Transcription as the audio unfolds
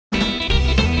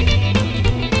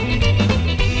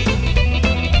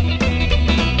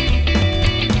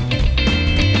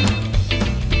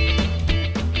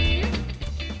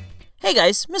Hey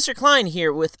guys, Mr. Klein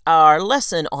here with our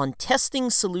lesson on testing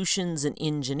solutions in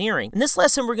engineering. In this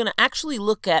lesson, we're going to actually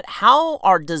look at how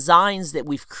our designs that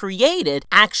we've created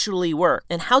actually work,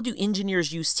 and how do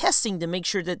engineers use testing to make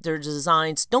sure that their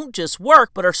designs don't just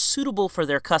work, but are suitable for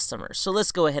their customers. So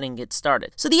let's go ahead and get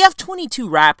started. So the F-22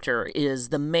 Raptor is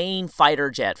the main fighter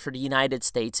jet for the United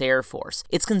States Air Force.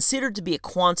 It's considered to be a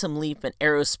quantum leap in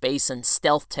aerospace and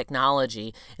stealth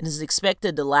technology, and is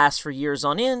expected to last for years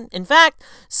on end. In fact,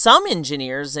 some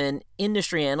engineers and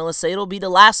industry analysts say it'll be the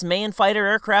last manned fighter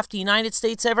aircraft the United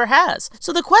States ever has.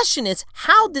 So the question is,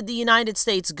 how did the United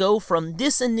States go from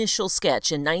this initial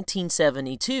sketch in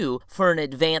 1972 for an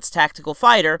advanced tactical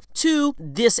fighter to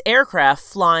this aircraft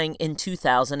flying in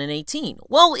 2018?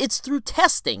 Well, it's through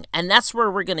testing, and that's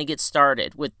where we're going to get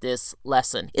started with this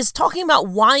lesson. It's talking about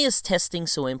why is testing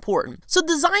so important. So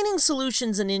designing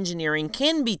solutions in engineering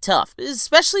can be tough,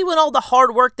 especially when all the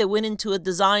hard work that went into a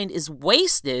design is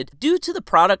wasted due to the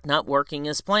product not working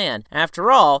as planned.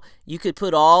 After all, you could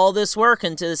put all this work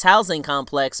into this housing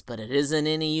complex, but it isn't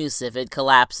any use if it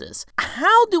collapses.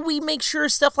 How do we make sure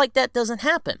stuff like that doesn't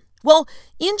happen? Well,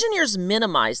 engineers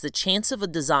minimize the chance of a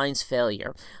design's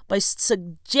failure by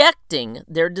subjecting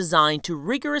their design to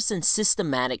rigorous and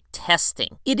systematic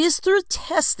testing. It is through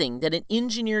testing that an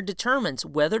engineer determines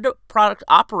whether the product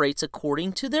operates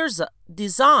according to their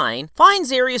design,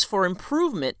 finds areas for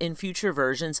improvement in future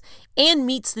versions, and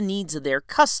meets the needs of their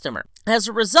customer. As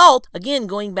a result, again,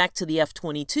 going back to the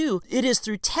F-22, it is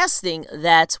through testing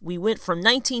that we went from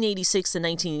 1986 to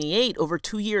 1988, over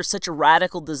 2 years, such a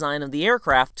radical design of the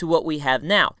aircraft to what we have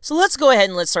now. So let's go ahead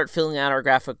and let's start filling out our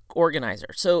graphic organizer.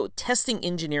 So testing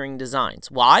engineering designs.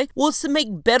 Why? Well, it's to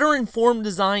make better informed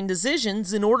design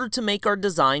decisions in order to make our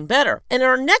design better. In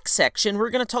our next section, we're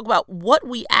going to talk about what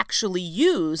we actually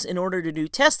use in order to do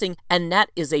testing, and that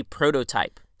is a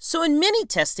prototype. So in many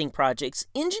testing projects,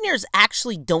 engineers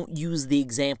actually don't use the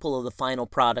example of the final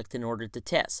product in order to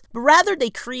test, but rather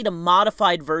they create a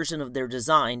modified version of their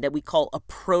design that we call a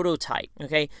prototype,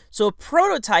 okay? So a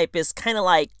prototype is kind of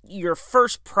like your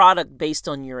first product based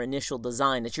on your initial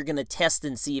design that you're going to test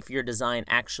and see if your design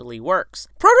actually works.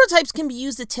 Prototypes can be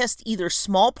used to test either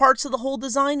small parts of the whole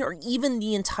design or even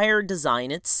the entire design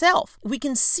itself. We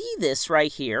can see this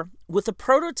right here with a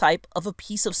prototype of a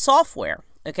piece of software.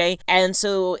 Okay, and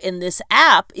so in this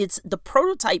app, the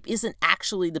prototype isn't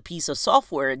actually the piece of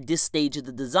software at this stage of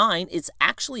the design. It's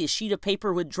actually a sheet of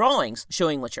paper with drawings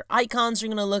showing what your icons are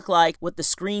going to look like, what the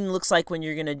screen looks like when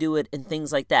you're going to do it, and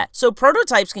things like that. So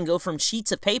prototypes can go from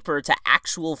sheets of paper to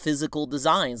actual physical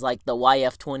designs like the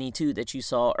YF-22 that you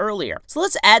saw earlier. So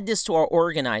let's add this to our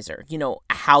organizer. You know,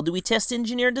 how do we test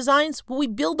engineer designs? Well, we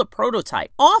build a prototype.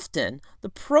 Often, the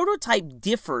prototype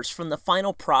differs from the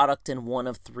final product in one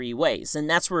of three ways, and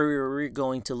that's where we're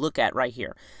going to look at right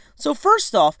here. So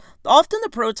first off, often the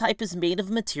prototype is made of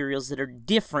materials that are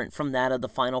different from that of the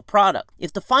final product.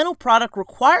 If the final product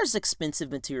requires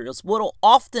expensive materials, what will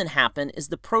often happen is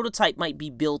the prototype might be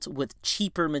built with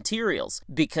cheaper materials,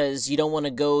 because you don't want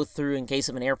to go through, in case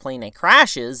of an airplane that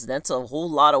crashes, that's a whole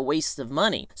lot of waste of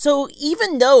money. So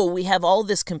even though we have all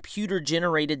this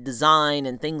computer-generated design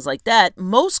and things like that,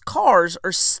 most cars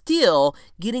are still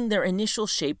getting their initial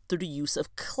shape through the use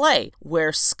of clay,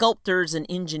 where sculptors and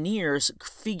engineers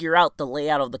figure out the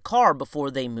layout of the car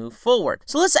before they move forward.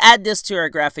 So let's add this to our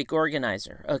graphic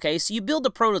organizer. Okay, so you build a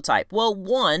prototype. Well,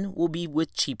 one will be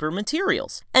with cheaper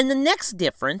materials. And the next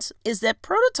difference is that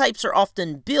prototypes are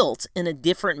often built in a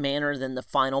different manner than the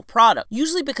final product,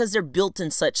 usually because they're built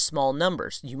in such small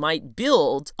numbers. You might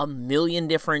build 1 million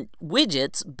different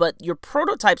widgets, but your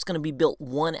prototype's going to be built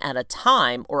one at a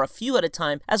time or a few at a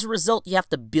time. As a result, you have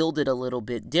to build it a little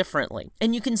bit differently.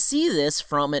 And you can see this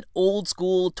from an old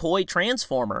school toy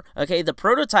transformer. Okay, the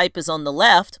prototype is on the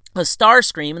left, a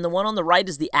Starscream, and the one on the right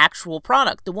is the actual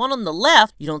product. The one on the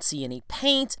left, you don't see any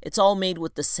paint, it's all made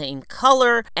with the same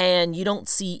color, and you don't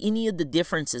see any of the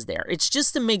differences there. It's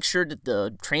just to make sure that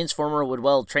the transformer would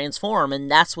well transform,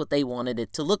 and that's what they wanted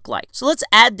it to look like. So let's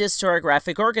add this to our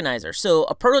graphic organizer. So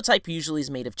a prototype usually is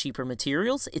made of cheaper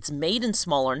materials, it's made in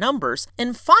smaller numbers,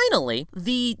 and finally,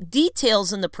 the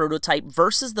details in the prototype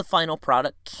versus the final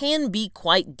product can be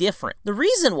quite different. The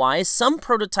reason why is some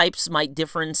prototypes might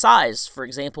differ in size. For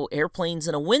example, airplanes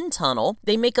in a wind tunnel,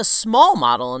 they make a small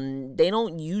model and they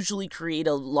don't usually create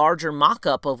a larger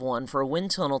mock-up of one for a wind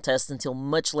tunnel test until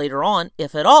much later on,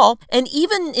 if at all. And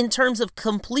even in terms of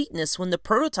completeness, when the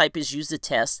prototype is used to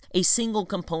test a single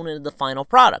component of the final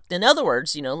product. In other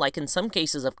words, you know, like in some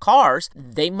cases of cars,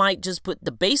 they might just put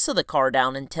the base of the car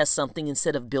down and test something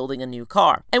instead of building a new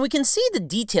car. And we can see the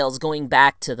details going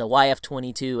back to the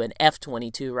YF-22 and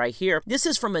F-22 right here. This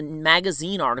is from a magazine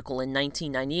magazine article in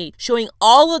 1998 showing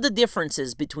all of the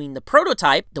differences between the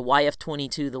prototype, the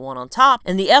YF-22, the one on top,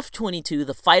 and the F-22,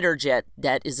 the fighter jet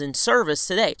that is in service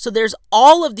today. So there's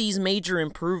all of these major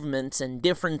improvements and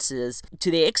differences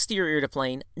to the exterior of the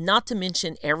plane, not to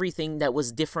mention everything that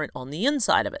was different on the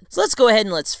inside of it. So let's go ahead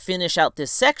and let's finish out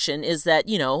this section. Is that,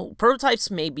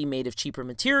 prototypes may be made of cheaper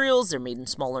materials, they're made in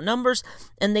smaller numbers,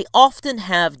 and they often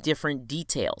have different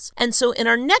details. And so in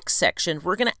our next section,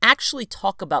 we're going to actually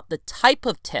talk about the type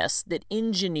of tests that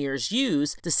engineers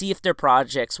use to see if their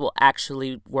projects will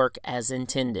actually work as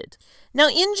intended. Now,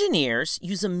 engineers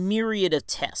use a myriad of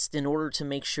tests in order to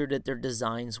make sure that their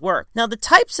designs work. Now, the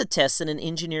types of tests that an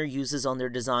engineer uses on their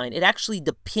design, it actually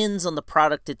depends on the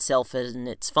product itself and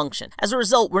its function. As a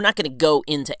result, we're not going to go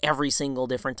into every single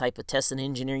different type of test an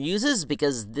engineer uses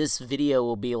because this video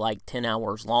will be like 10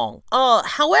 hours long.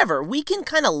 However, we can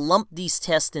kind of lump these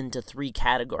tests into three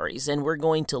categories, and we're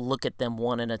going to look at them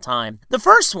one at a time. The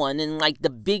first one, and like the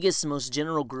biggest, most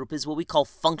general group, is what we call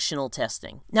functional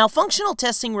testing. Now, functional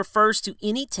testing refers to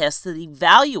any test that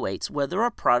evaluates whether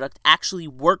a product actually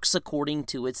works according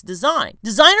to its design.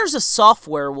 Designers of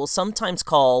software will sometimes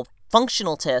call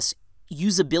functional tests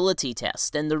usability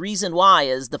test, and the reason why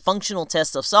is the functional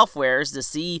test of software is to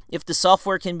see if the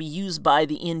software can be used by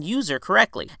the end user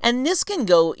correctly. And this can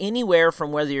go anywhere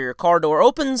from whether your car door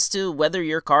opens to whether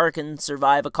your car can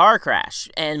survive a car crash.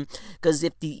 And because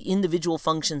if the individual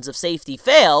functions of safety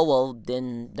fail, well,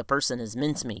 then the person is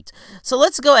mincemeat. So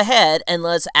let's go ahead and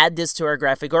let's add this to our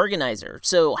graphic organizer.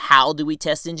 So how do we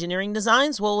test engineering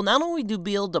designs? Well, not only do we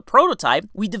build a prototype,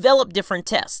 we develop different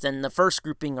tests, and the first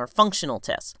grouping are functional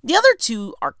tests. The other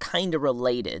two are kind of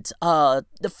related.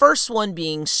 The first one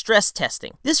being stress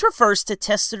testing. This refers to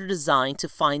tests that are designed to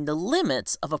find the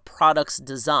limits of a product's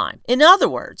design. In other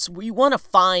words, we want to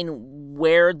find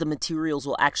where the materials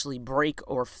will actually break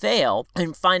or fail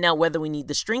and find out whether we need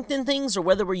to strengthen things or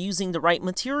whether we're using the right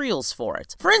materials for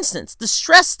it. For instance, the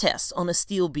stress test on a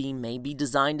steel beam may be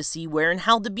designed to see where and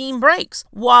how the beam breaks,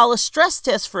 while a stress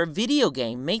test for a video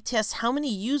game may test how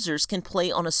many users can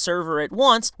play on a server at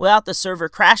once without the server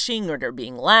crashing or there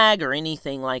being lag or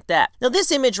anything like that. Now,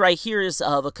 this image right here is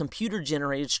of a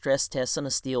computer-generated stress test on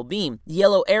a steel beam. The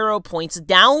yellow arrow points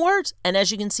downwards, and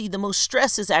as you can see, the most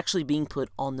stress is actually being put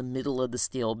on the middle of the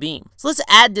steel beam. So let's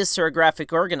add this to our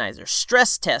graphic organizer.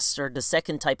 Stress tests are the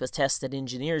second type of test that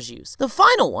engineers use. The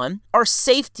final one are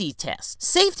safety tests.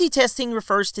 Safety testing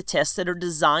refers to tests that are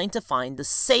designed to find the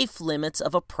safe limits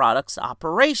of a product's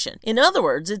operation. In other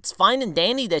words, it's fine and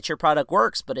dandy that your product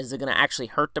works, but is it going to actually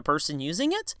hurt the person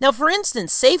using it? Now, for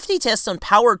instance, safety tests on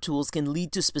power tools can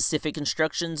lead to specific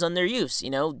instructions on their use.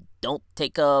 Don't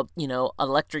take a,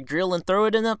 electric drill and throw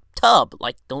it in a tub.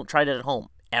 Like, don't try that at home.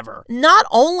 Ever. Not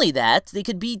only that, they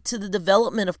could be to the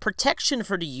development of protection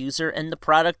for the user and the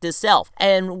product itself,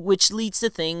 and which leads to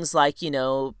things like,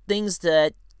 things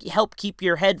that help keep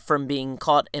your head from being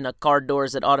caught in a car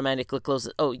doors that automatically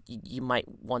closes. Oh, you might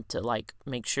want to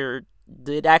make sure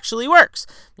it actually works.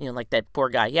 Like that poor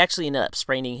guy. He actually ended up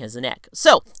spraining his neck.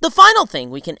 So the final thing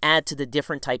we can add to the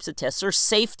different types of tests are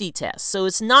safety tests. So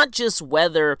it's not just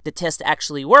whether the test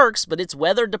actually works, but it's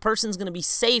whether the person's going to be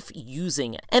safe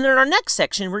using it. And in our next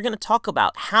section, we're going to talk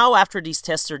about how, after these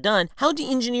tests are done, how do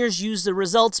engineers use the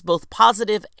results, both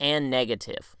positive and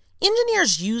negative.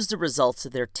 Engineers use the results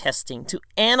of their testing to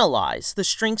analyze the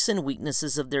strengths and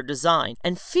weaknesses of their design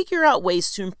and figure out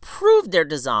ways to improve their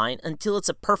design until it's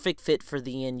a perfect fit for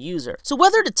the end user. So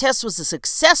whether the test was a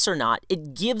success or not,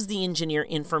 it gives the engineer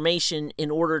information in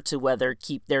order to whether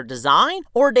keep their design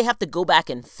or they have to go back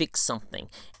and fix something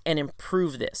and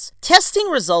improve this. Testing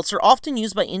results are often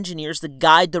used by engineers to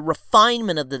guide the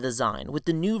refinement of the design, with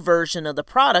the new version of the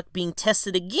product being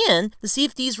tested again to see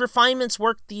if these refinements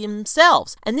work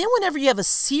themselves. And then whenever you have a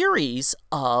series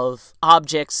of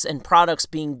objects and products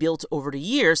being built over the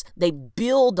years, they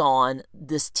build on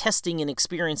this testing and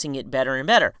experiencing it better and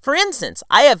better. For instance,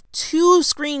 I have two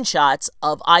screenshots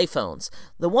of iPhones.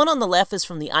 The one on the left is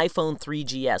from the iPhone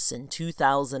 3GS in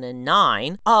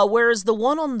 2009, whereas the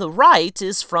one on the right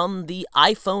is from the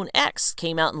iPhone X,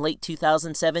 came out in late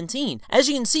 2017. As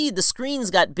you can see, the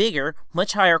screens got bigger,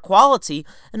 much higher quality,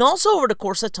 and also over the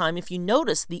course of time, if you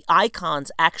notice, the icons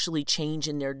actually change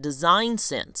in their design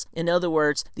sense. In other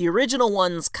words, the original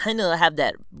ones kind of have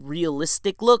that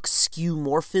realistic look,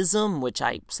 skeuomorphism, which which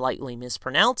I slightly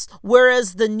mispronounced,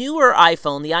 whereas the newer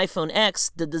iPhone, the iPhone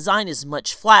X, the design is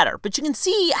much flatter. But you can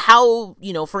see how,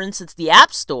 for instance, the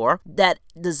App Store that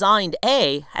designed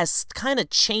A has kind of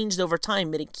changed over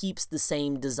time, but it keeps the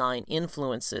same design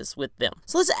influences with them.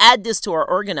 So let's add this to our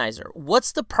organizer.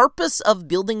 What's the purpose of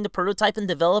building the prototype and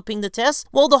developing the test?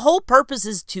 Well, the whole purpose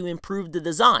is to improve the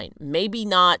design. Maybe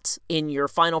not in your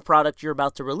final product you're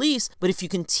about to release, but if you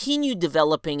continue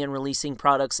developing and releasing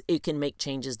products, it can make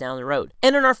changes down the road.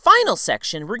 And in our final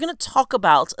section, we're going to talk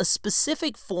about a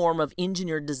specific form of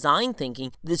engineered design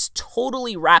thinking that's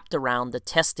totally wrapped around the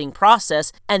testing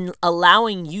process and allowing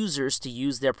users to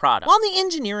use their product. While the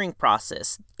engineering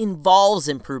process involves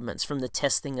improvements from the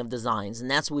testing of designs, and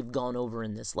that's what we've gone over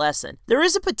in this lesson, there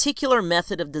is a particular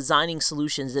method of designing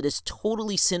solutions that is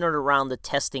totally centered around the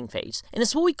testing phase, and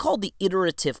it's what we call the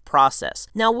iterative process.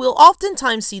 Now, we'll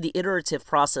oftentimes see the iterative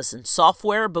process in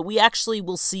software, but we actually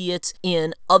will see it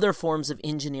in other forms of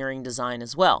engineering design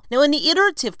as well. Now, in the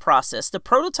iterative process, the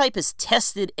prototype is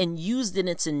tested and used in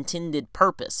its intended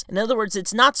purpose. In other words,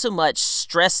 it's not so much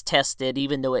stress tested,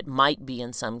 even though it might be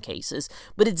in some cases,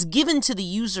 but it's given to the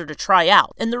user to try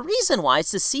out. And the reason why is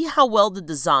to see how well the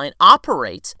design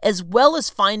operates, as well as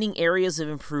finding areas of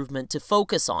improvement to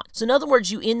focus on. So in other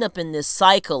words, you end up in this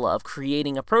cycle of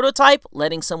creating a prototype,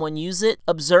 letting someone use it,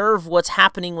 observe what's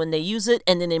happening when they use it,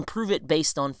 and then improve it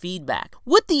based on feedback.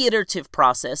 With the iterative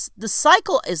process, the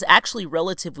cycle is actually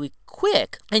relatively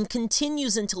quick and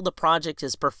continues until the project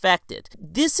is perfected.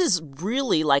 This is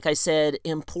really, like I said,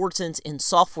 important in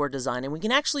software design, and we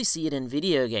can actually see it in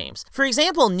video games. For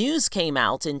example, news came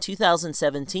out in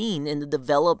 2017 in the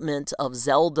development of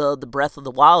Zelda: The Breath of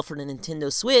the Wild for the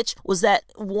Nintendo Switch was that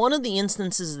one of the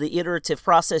instances of the iterative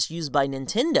process used by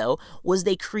Nintendo was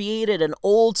they created an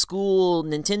old school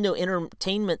Nintendo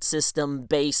Entertainment System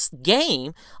based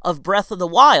game of Breath of the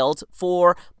Wild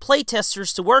for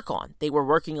playtesters to work on. They were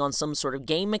working on some sort of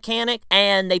game mechanic,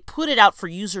 and they put it out for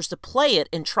users to play it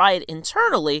and try it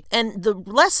internally, and the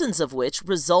lessons of which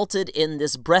resulted in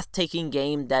this breathtaking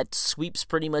game that sweeps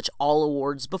pretty much all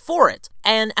awards before it.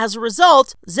 And as a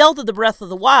result, Zelda: The Breath of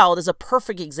the Wild is a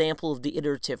perfect example of the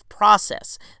iterative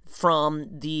process. From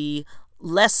the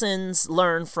lessons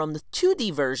learned from the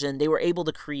 2D version, they were able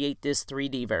to create this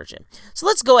 3D version. So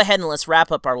let's go ahead and let's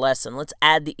wrap up our lesson. Let's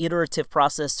add the iterative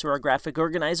process to our graphic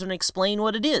organizer and explain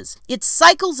what it is. It's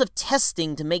cycles of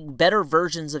testing to make better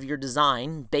versions of your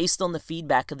design based on the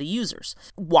feedback of the users.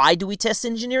 Why do we test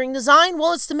engineering design?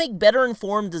 Well, it's to make better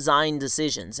informed design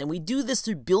decisions, and we do this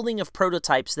through building of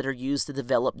prototypes that are used to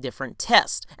develop different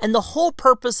tests. And the whole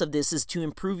purpose of this is to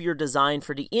improve your design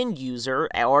for the end user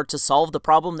or to solve the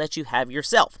problem that you have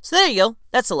yourself. So there you go.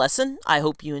 That's a lesson. I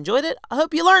hope you enjoyed it. I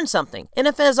hope you learned something. And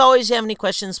if, as always, you have any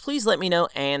questions, please let me know,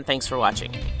 and thanks for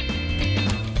watching.